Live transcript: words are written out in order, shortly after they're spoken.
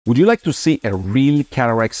Would you like to see a real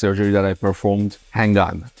cataract surgery that I performed? Hang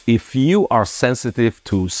on. If you are sensitive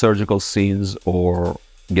to surgical scenes or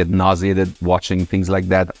get nauseated watching things like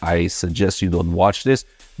that, I suggest you don't watch this,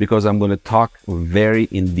 because I'm going to talk very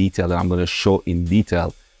in detail and I'm going to show in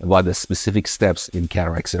detail about the specific steps in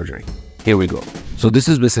cataract surgery. Here we go. So this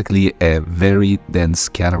is basically a very dense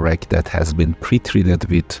cataract that has been pre-treated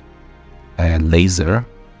with a laser.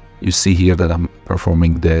 You see here that I'm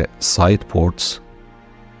performing the side ports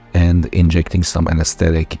and injecting some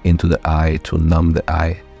anesthetic into the eye to numb the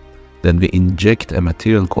eye. Then we inject a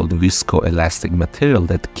material called viscoelastic material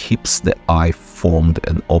that keeps the eye formed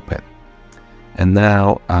and open. And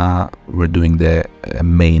now we're doing the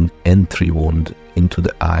main entry wound into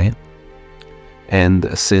the eye. And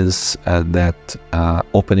since that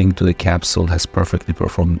opening to the capsule has perfectly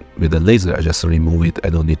performed with the laser, I just remove it. I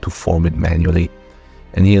don't need to form it manually.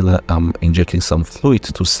 And here I'm injecting some fluid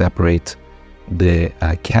to separate the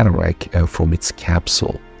cataract from its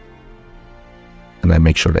capsule, and I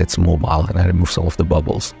make sure that it's mobile, and I remove some of the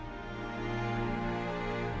bubbles.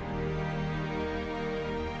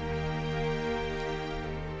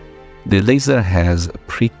 The laser has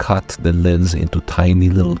pre-cut the lens into tiny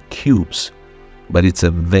little cubes, but it's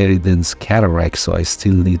a very dense cataract, so I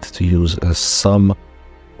still need to use some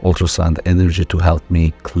ultrasound energy to help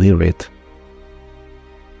me clear it.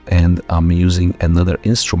 And I'm using another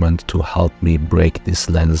instrument to help me break this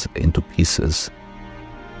lens into pieces.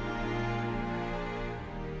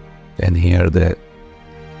 And here the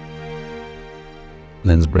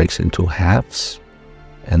lens breaks into halves,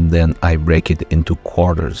 and then I break it into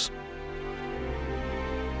quarters.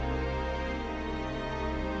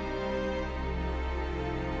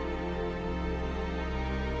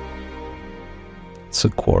 It's a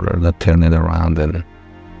quarter, and I turn it around and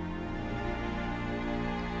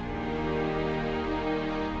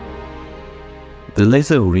the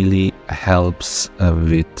laser really helps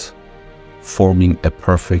with forming a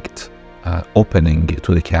perfect opening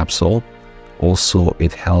to the capsule. Also,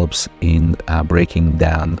 it helps in breaking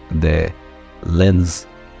down the lens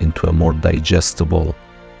into a more digestible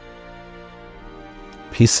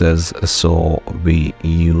pieces, so we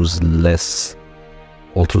use less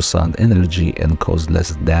ultrasound energy and cause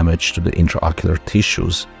less damage to the intraocular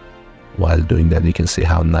tissues. While doing that, you can see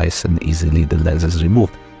how nice and easily the lens is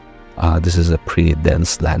removed. This is a pretty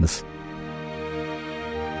dense lens.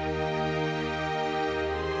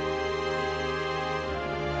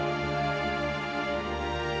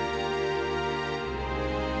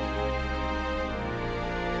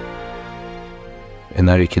 And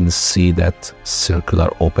now you can see that circular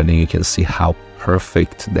opening. You can see how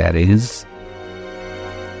perfect that is.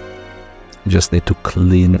 You just need to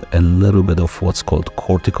clean a little bit of what's called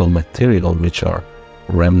cortical material, which are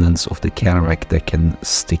remnants of the cataract that can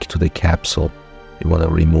stick to the capsule. You want to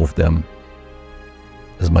remove them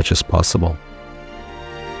as much as possible.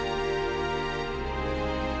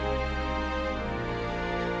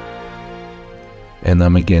 And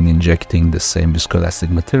I'm again injecting the same viscoelastic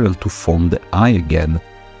material to form the eye again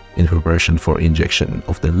in preparation for injection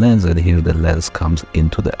of the lens, and here the lens comes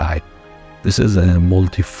into the eye. This is a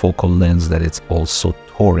multifocal lens that it's also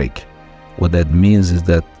toric. What that means is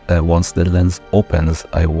that once the lens opens,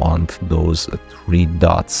 I want those 3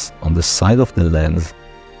 dots on the side of the lens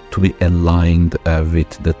to be aligned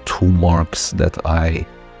with the 2 marks that I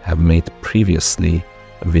have made previously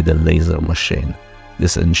with a laser machine.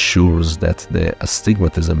 This ensures that the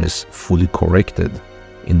astigmatism is fully corrected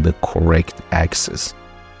in the correct axis.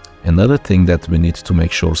 Another thing that we need to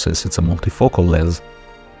make sure, since it's a multifocal lens,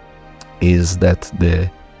 is that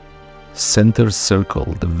the center circle,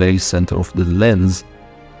 the very center of the lens,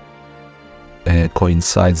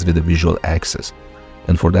 coincides with the visual axis.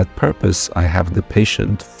 And for that purpose, I have the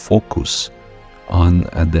patient focus on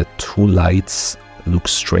the 2 lights, look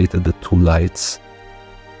straight at the 2 lights,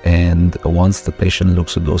 and once the patient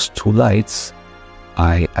looks at those 2 lights,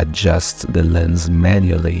 I adjust the lens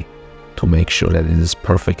manually to make sure that it is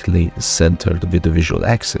perfectly centered with the visual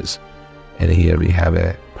axis. And here we have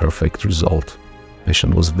a perfect result.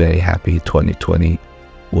 Patient was very happy. 20/20,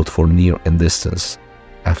 both for near and distance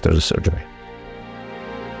after the surgery.